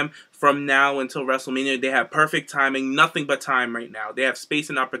program from now until WrestleMania. They have perfect timing, nothing but time right now. They have space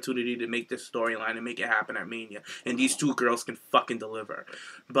and opportunity to make this storyline and make it happen at Mania. And these two girls can fucking deliver.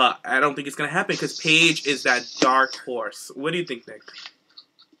 But I don't think it's going to happen because Paige is that dark horse. What do you think, Nick?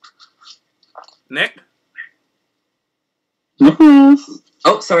 Nick?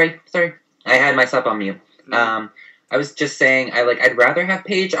 Oh, sorry. I had myself on mute. I was just saying, I'd rather have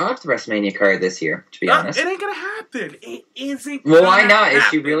Paige off the WrestleMania card this year, to be honest. It ain't gonna happen. It isn't. Well, why not? Happen. Is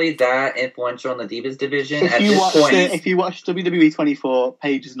she really that influential in the Divas division at this point? If you watch WWE 24,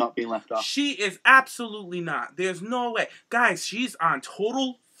 Paige is not being left off. She is absolutely not. There's no way, guys. She's on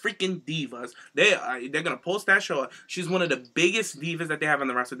Total Freaking Divas. They're gonna post that show. She's one of the biggest divas that they have on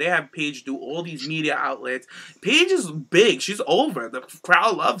the roster. They have Paige do all these media outlets. Paige is big. She's over. The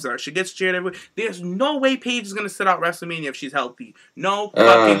crowd loves her. She gets cheered everywhere. There's no way Paige is gonna sit out WrestleMania if she's healthy. No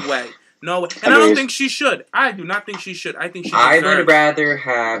fucking way. No way. And I don't think she should. I do not think she should. I think she deserves. I would rather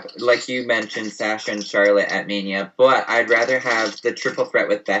have, like you mentioned, Sasha and Charlotte at Mania, but I'd rather have the triple threat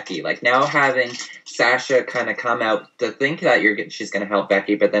with Becky. Like, now having Sasha kind of come out to think that she's going to help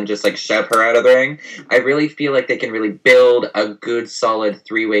Becky, but then just, like, shove her out of the ring, I really feel like they can really build a good, solid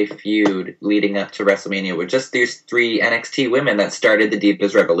three-way feud leading up to WrestleMania with just these 3 NXT women that started the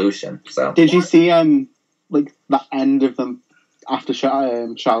Divas Revolution. So, did you see, like, the end of them after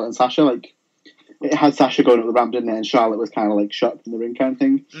Charlotte and Sasha? Like, it had Sasha going up the ramp, didn't it? And Charlotte was kind of like shocked in the ring kind of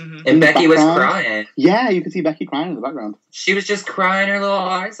thing. Mm-hmm. And Becky was crying. Yeah, you could see Becky crying in the background. She was just crying her little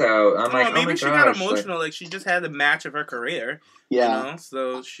eyes out. I'm like, maybe oh my she gosh. got emotional. Like, she just had the match of her career. Yeah. You know?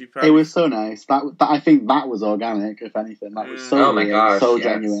 So she probably... It was so nice. That I think that was organic, if anything. That was so oh my gosh, so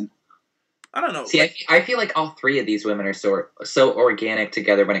genuine. I don't know. See, I feel like all 3 of these women are so organic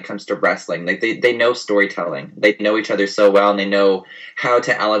together when it comes to wrestling. Like, they know storytelling. They know each other so well, and they know how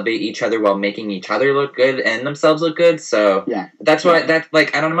to elevate each other while making each other look good and themselves look good. So that's why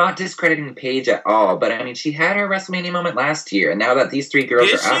I'm not discrediting Paige at all. But I mean, she had her WrestleMania moment last year, and now that these 3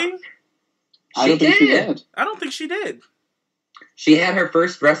 girls are up, I don't think she did. I don't think she did. She had her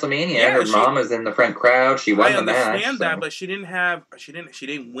first WrestleMania. Yeah, her mom was in the front crowd. She won the match. I understand that, but she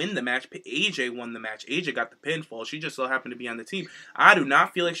didn't win the match. AJ won the match. AJ got the pinfall. She just so happened to be on the team. I do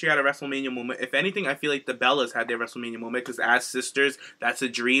not feel like she had a WrestleMania moment. If anything, I feel like the Bellas had their WrestleMania moment because as sisters, that's a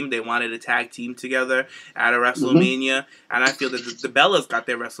dream. They wanted a tag team together at a WrestleMania, and I feel that the Bellas got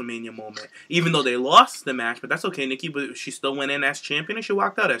their WrestleMania moment, even though they lost the match. But that's okay. Nikki, she still went in as champion, and she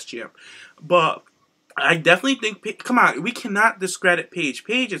walked out as champ. But I definitely think, come on, we cannot discredit Paige.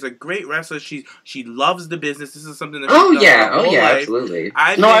 Paige is a great wrestler. She loves the business. This is something that she's done her whole life. Absolutely.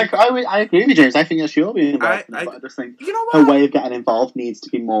 I agree with James. I think that she'll be involved in it, but I just think her way of getting involved needs to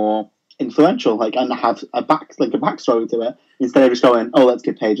be more influential, like, and have a backstory to it instead of just going, oh, let's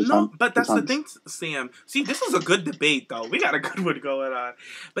give Paige a chance. No, but that's the thing, Sam. See, this is a good debate, though. We got a good one going on.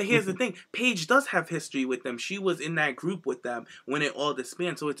 But here's the thing. Paige does have history with them. She was in that group with them when it all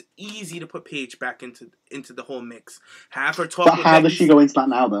disbanded, so it's easy to put Paige back into the whole mix. Have her talk with Becky. But how does she go into that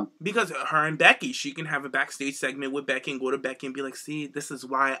now, though? Because her and Becky, she can have a backstage segment with Becky and go to Becky and be like, see, this is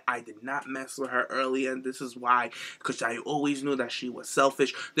why I did not mess with her earlier, and this is why, because I always knew that she was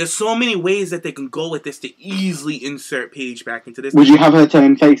selfish. There's so many ways that they can go with this to easily insert Paige back into this. Would you have her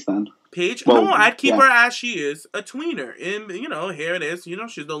turn face then? Paige? Well, no, I'd keep her as she is, a tweener. And, here it is.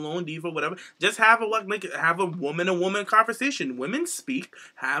 She's the lone diva, whatever. Just have a woman-to-woman conversation. Women speak.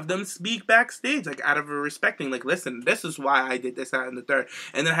 Have them speak backstage, like, out of a respecting. Like, listen, this is why I did this, that, and the third.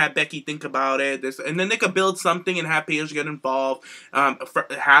 And then have Becky think about it. And then they could build something and have Paige get involved.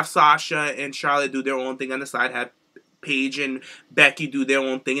 Have Sasha and Charlotte do their own thing on the side. Have Paige and Becky do their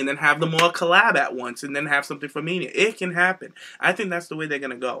own thing, and then have them all collab at once, and then have something for Mania. It can happen. I think that's the way they're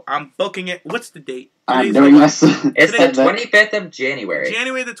gonna go. I'm booking it. What's the date? I'm doing this. It's the 25th of January.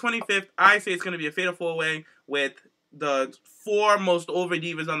 January the 25th. I say it's gonna be a fatal 4-way with the 4 most over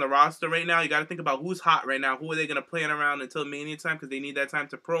divas on the roster right now. You got to think about who's hot right now. Who are they gonna plan around until Mania time? Because they need that time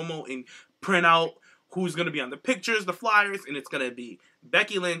to promo and print out who's gonna be on the pictures, the flyers, and it's gonna be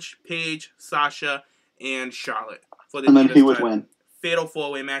Becky Lynch, Paige, Sasha, and Charlotte. And then who would win? Fatal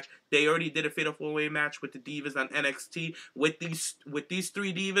 4-way match. They already did a fatal 4-way match with the divas on NXT. With these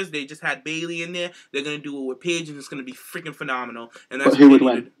 3 divas, they just had Bayley in there. They're gonna do it with Paige, and it's gonna be freaking phenomenal. And that's who would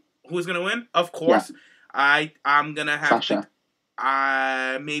win? Who's gonna win? Of course, yeah. I'm gonna have Sasha.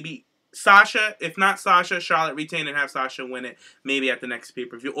 Maybe Sasha. If not Sasha, Charlotte retain and have Sasha win it. Maybe at the next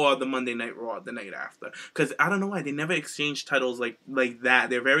pay-per-view or the Monday Night Raw the night after. Because I don't know why they never exchange titles like that.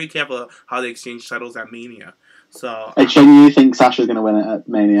 They're very careful how they exchange titles at Mania. So, you think Sasha's going to win it at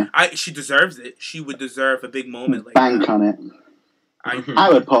Mania? She deserves it. She would deserve a big moment like Bank that. on it. I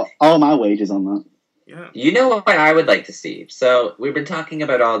would put all my wages on that. Yeah. You know what I would like to see? So, we've been talking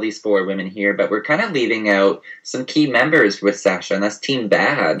about all these 4 women here, but we're kind of leaving out some key members with Sasha, and that's Team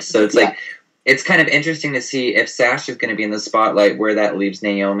Bad. So, it's like, it's kind of interesting to see if Sasha's going to be in the spotlight, where that leaves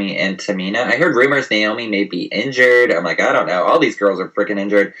Naomi and Tamina. I heard rumors Naomi may be injured. I'm like, I don't know. All these girls are freaking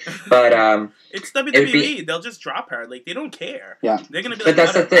injured. But it's WWE. They'll just drop her. Like, they don't care. Yeah. They're going to be But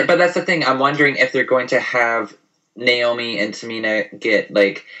that's the thing. But that's the thing. I'm wondering if they're going to have Naomi and Tamina get,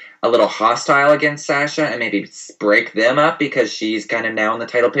 like, a little hostile against Sasha and maybe break them up because she's kind of now in the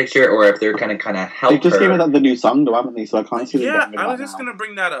title picture, or if they're going to kind of help her. They just gave her the new song, though, haven't they? So I can't see them. Yeah, I was just going to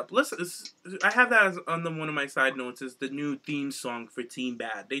bring that up. Listen, I have that on one of my side notes is the new theme song for Team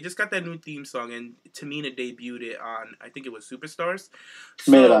Bad. They just got that new theme song, and Tamina debuted it on, I think it was Superstars.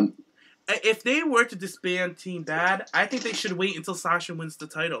 So, if they were to disband Team Bad, I think they should wait until Sasha wins the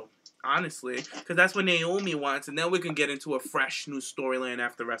title. honestly, because that's what Naomi wants, and then we can get into a fresh new storyline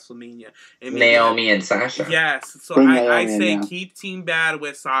after WrestleMania. And Naomi and Sasha. Yes, so I say keep Team Bad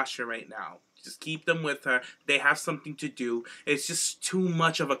with Sasha right now. Just keep them with her. They have something to do. It's just too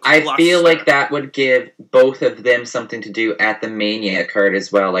much of a cluster. I feel like that would give both of them something to do at the Mania card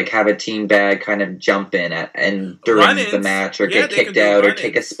as well. Like have a Team Bad kind of jump in and during the match, or get kicked out, or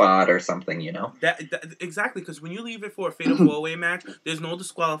take a spot or something. You know. That exactly, because when you leave it for a Fatal 4-Way match, there's no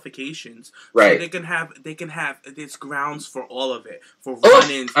disqualifications. Right. So they can have there's grounds for all of it, for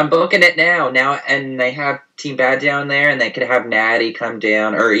run-ins. I'm booking it now, and they have Team Bad down there, and they could have Natty come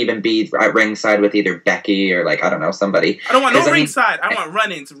down, or even be at ringside with either Becky or, like, I don't know, somebody. I don't want no ringside. I want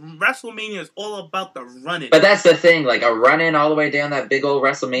run-ins. WrestleMania is all about the run-in. But that's the thing, like, a run-in all the way down that big old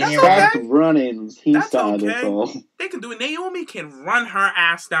WrestleMania. That's okay. Run-ins. He started it all. They can do it. Naomi can run her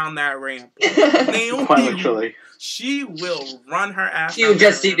ass down that ramp. Naomi, quite literally. She will run her ass down. You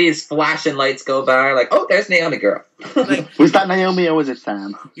just see these flashing lights go by, like, oh, there's Naomi girl. Like, was that Naomi or was it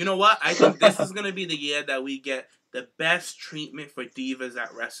Sam? You know what? I think this is going to be the year that we get the best treatment for divas at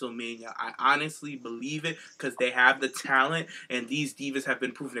WrestleMania. I honestly believe it, because they have the talent, and these divas have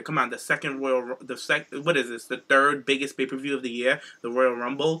been proven it. Come on, the third biggest pay-per-view of the year, the Royal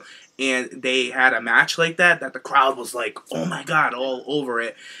Rumble, and they had a match like that the crowd was like, oh my god, all over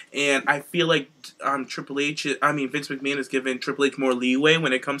it. And I feel like Vince McMahon has given Triple H more leeway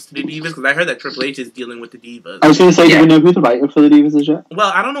when it comes to the divas, because I heard that Triple H is dealing with the divas. I was going to say, do we know who the writer for the divas is yet?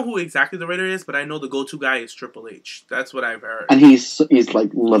 Well, I don't know who exactly the writer is, but I know the go-to guy is Triple H. That's what I've heard. And he's like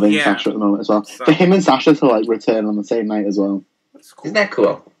loving Sasha at the moment as well. So, for him and Sasha to like return on the same night as well. That's cool. Isn't that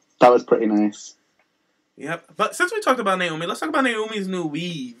cool? That was pretty nice. Yep. But since we talked about Naomi, let's talk about Naomi's new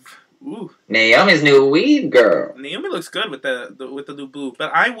weave. Ooh. Naomi's new weave, girl. Naomi looks good with the new blue,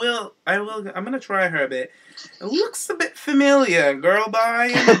 but I'm gonna try her a bit. It looks a bit familiar. Girl, by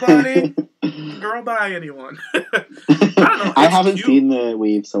anybody? Girl, by anyone? I don't know. I haven't seen the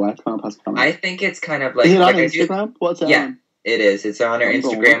weave, so I can't pass comment. I think it's kind of like. Is it on Instagram? What's it on? It is. It's on her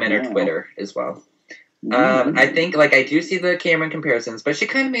Instagram and her Twitter as well. I think, like, I do see the Cameron comparisons, but she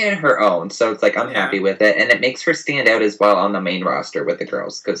kind of made it her own, so it's like, I'm happy with it, and it makes her stand out as well on the main roster with the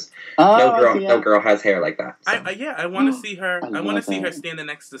girls, because no girl has hair like that. So. I want to see her. I want to see her standing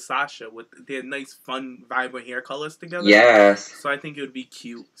next to Sasha with their nice, fun, vibrant hair colors together. Yes. So I think it would be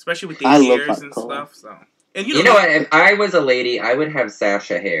cute, especially with their ears and stuff. So. And you know what? If I was a lady, I would have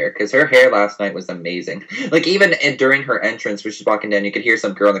Sasha hair, because her hair last night was amazing. Like, even during her entrance, when she's walking down, you could hear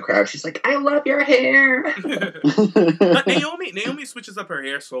some girl in the crowd. She's like, "I love your hair." But Naomi switches up her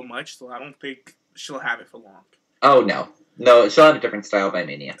hair so much, so I don't think she'll have it for long. Oh no, she'll have a different style by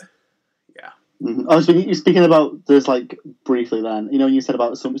Mania. Yeah. Mm-hmm. Oh, so you're speaking about there's like briefly then. You know, when you said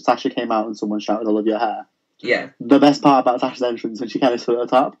about Sasha came out and someone shouted, "I love your hair." Yeah. The best part about Sasha's entrance when she kind of stood at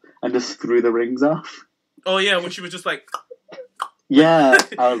the top and just threw the rings off. Oh, yeah, when she was just like... Yeah,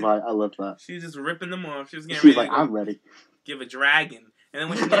 I was like, I love that. She was just ripping them off. She was getting ready like, I'm ready. Give a dragon. And then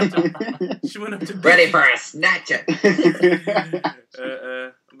when she went up to... Ready for a snatcher.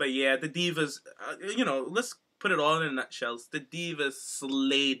 But yeah, the divas, let's put it all in a nutshell. The divas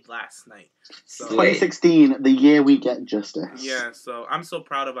slayed last night. So, 2016, the year we get justice. Yeah, so I'm so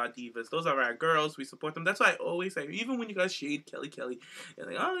proud of our divas. Those are our girls. We support them. That's why I always say, even when you guys shade Kelly, you're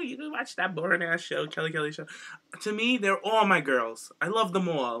like, oh, you can watch that boring ass show, Kelly show. To me, they're all my girls. I love them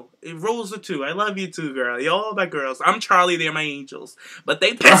all. Rosa too. I love you too, girl. You're all my girls. I'm Charlie. They're my angels. But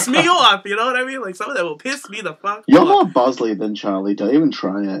they piss me off. You know what I mean? Like, some of them will piss me the fuck You're off. more Bosley than Charlie. Don't even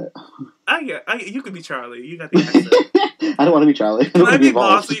try it. You could be Charlie. You got the accent. I don't want to be Charlie. Can I be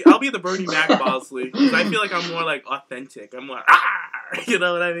Bosley? I'll be the Bernie Mac Bosley. Because I feel like I'm more, like, authentic. I'm like, you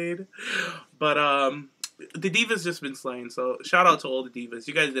know what I mean? But, the divas just been slaying. So, shout out to all the divas.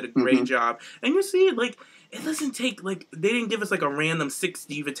 You guys did a great job. And you see, like, it doesn't take, like, they didn't give us, like, a random 6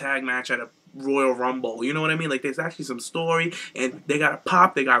 diva tag match at a Royal Rumble. You know what I mean? Like, there's actually some story, and they got a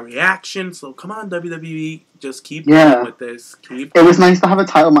pop, they got reaction. So, come on, WWE. Just keep going with this. It was nice to have a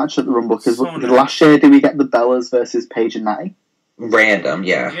title match at the Rumble, because last year, did we get the Bellas versus Paige and Natty? Random,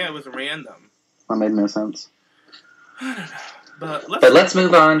 yeah. Yeah, it was random. That made no sense. But let's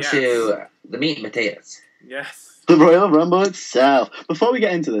move on to the meat and potatoes. Yes. The Royal Rumble itself. Before we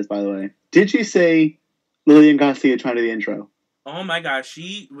get into this, by the way, did you see Lillian Garcia trying to do the intro? Oh my gosh,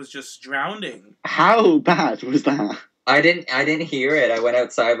 she was just drowning. How bad was that? I didn't hear it. I went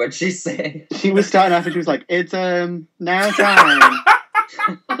outside when she sang. She was starting off and she was like, "It's now time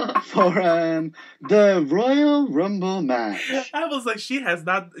for the Royal Rumble match." I was like,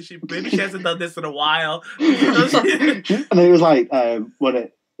 maybe she hasn't done this in a while. And it was like,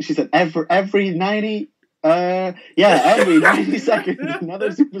 she said every 90 Yeah, every 90 seconds, another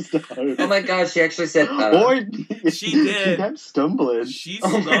superstar. Oh my god, she actually said, She did. She kept stumbling. She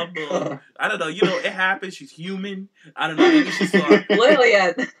stumbled. I don't know. It happens. She's human. I don't know. Maybe she saw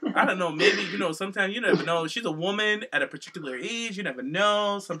Lillian. I don't know. Maybe, sometimes you never know. She's a woman at a particular age. You never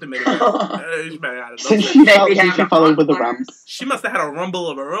know. Something made her. I don't know. Since she fell over the ramps. She must have had a rumble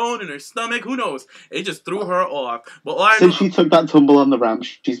of her own in her stomach. Who knows? It just threw her off. But since she took that tumble on the ramp,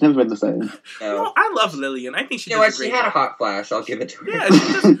 she's never been the same. No, I love Lillian. I think she. She had a hot flash. I'll give it to her. Yeah,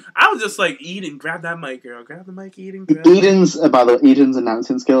 I was just like, Eden, grab that mic, girl. Grab the mic, Eden. By the way, Eden's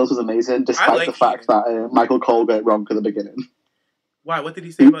announcing skills was amazing, despite the fact that Michael Cole got it wrong at the beginning. Why? What did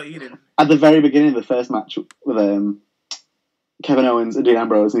he say about Eden? At the very beginning of the first match with Kevin Owens and Dean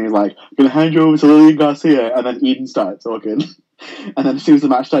Ambrose, and he's like, I'm going to hand you over to Lillian Garcia, and then Eden started talking. And then as soon as the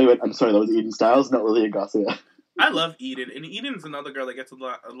match started, he went, I'm sorry, that was Eden Styles, not Lillian Garcia. I love Eden, and Eden's another girl that gets a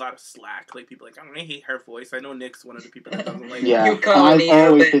lot of slack. Like, people are like, I hate her voice. I know Nick's one of the people that doesn't like yeah, her. You called me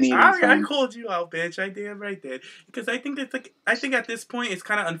out, bitch. I called you out, bitch. I did right there. Because I think at this point it's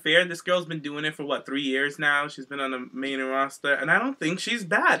kind of unfair. This girl's been doing it for 3 years now. She's been on the main roster, and I don't think she's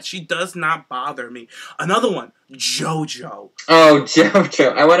bad. She does not bother me. Another one, JoJo. Oh,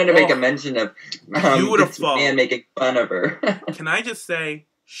 JoJo. I wanted to make a mention of beautiful man making fun of her. Can I just say,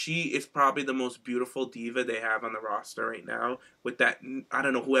 she is probably the most beautiful diva they have on the roster right now. With that, I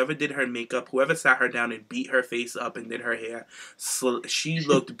don't know, whoever did her makeup, whoever sat her down and beat her face up and did her hair, she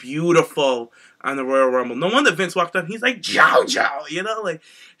looked beautiful on the Royal Rumble. No wonder Vince walked up, he's like, JoJo, like,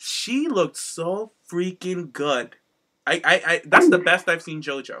 she looked so freaking good. That's the best I've seen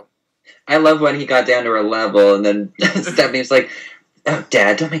JoJo. I love when he got down to her level, and then Stephanie was like, oh,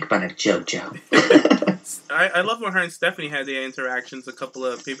 Dad, don't make fun of JoJo. I love when her and Stephanie had their interactions a couple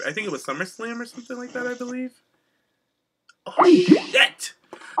of people. I think it was SummerSlam or something like that, I believe. Oh, shit!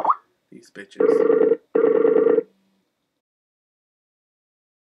 These bitches.